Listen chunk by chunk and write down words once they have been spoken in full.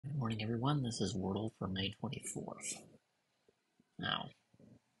Morning, everyone. This is Wordle for May 24th. Now,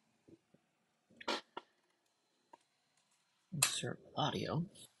 insert audio.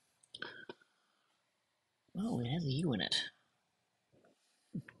 Oh, it has a U in it.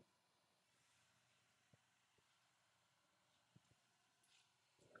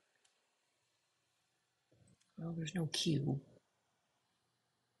 Well, there's no Q.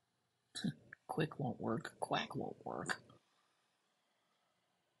 Quick won't work. Quack won't work.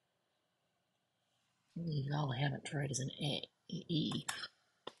 The only vowel I haven't tried is an A. E.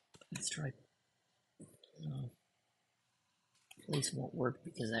 Let's try. Place won't work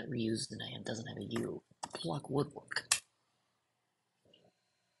because that reused and doesn't have a U. Pluck would work.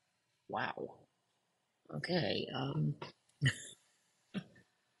 Wow. Okay,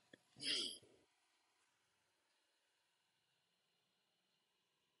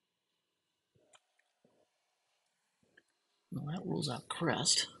 well, that rules out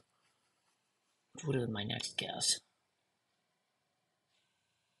crest, which would have been my next guess.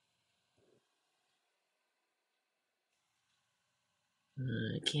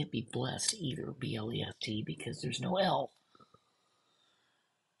 It can't be blessed either, B-L-E-S-T, because there's no L.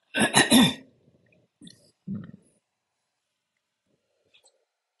 Can't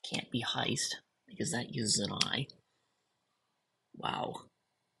be heist, because that uses an I. Wow.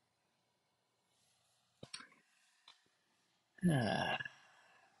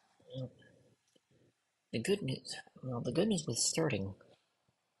 The good news with starting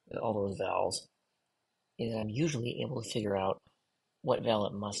all those vowels is I'm usually able to figure out what vowel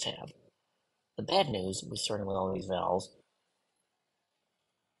it must have. The bad news with starting with all these vowels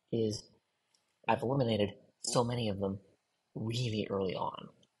is I've eliminated so many of them really early on.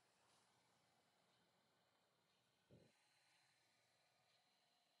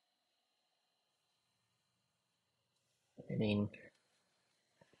 I mean,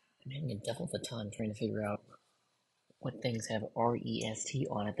 I'm having a devil of a time trying to figure out what things have R-E-S-T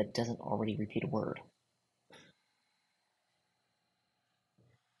on it that doesn't already repeat a word.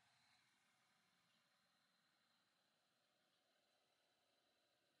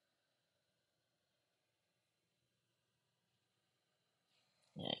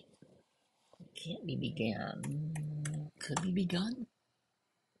 Yeah. Can't be began. Could be begun?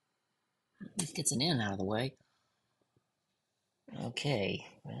 At least gets an N out of the way. Okay,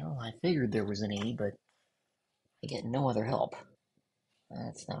 well, I figured there was an E, but I get no other help.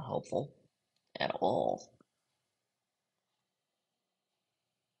 That's not helpful at all.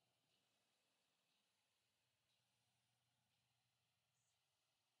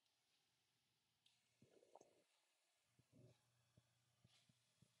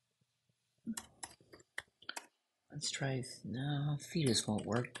 Let's try. No, fetus won't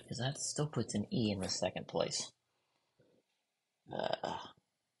work because that still puts an E in the second place.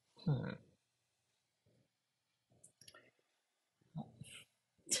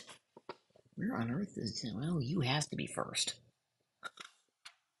 Where on earth is. Well, U has to be first.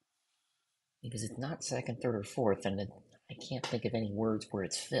 Because it's not second, third, or fourth, and I can't think of any words where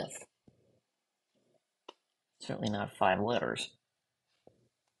it's fifth. Certainly not 5 letters.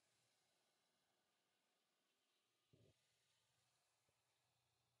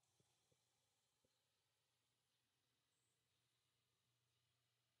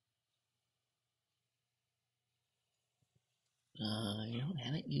 I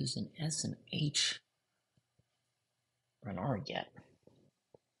haven't used an S and H or an R yet.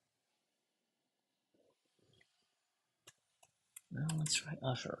 Well, let's try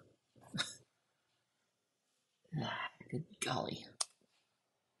usher. Good golly.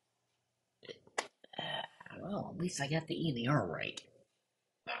 Well, at least I got the E and the R right.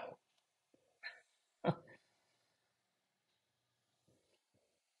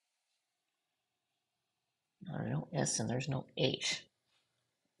 There's no S and there's no H.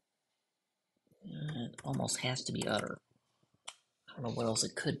 It almost has to be utter. I don't know what else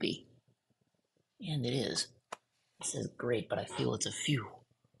it could be. And it is. This is great, but I feel it's a few.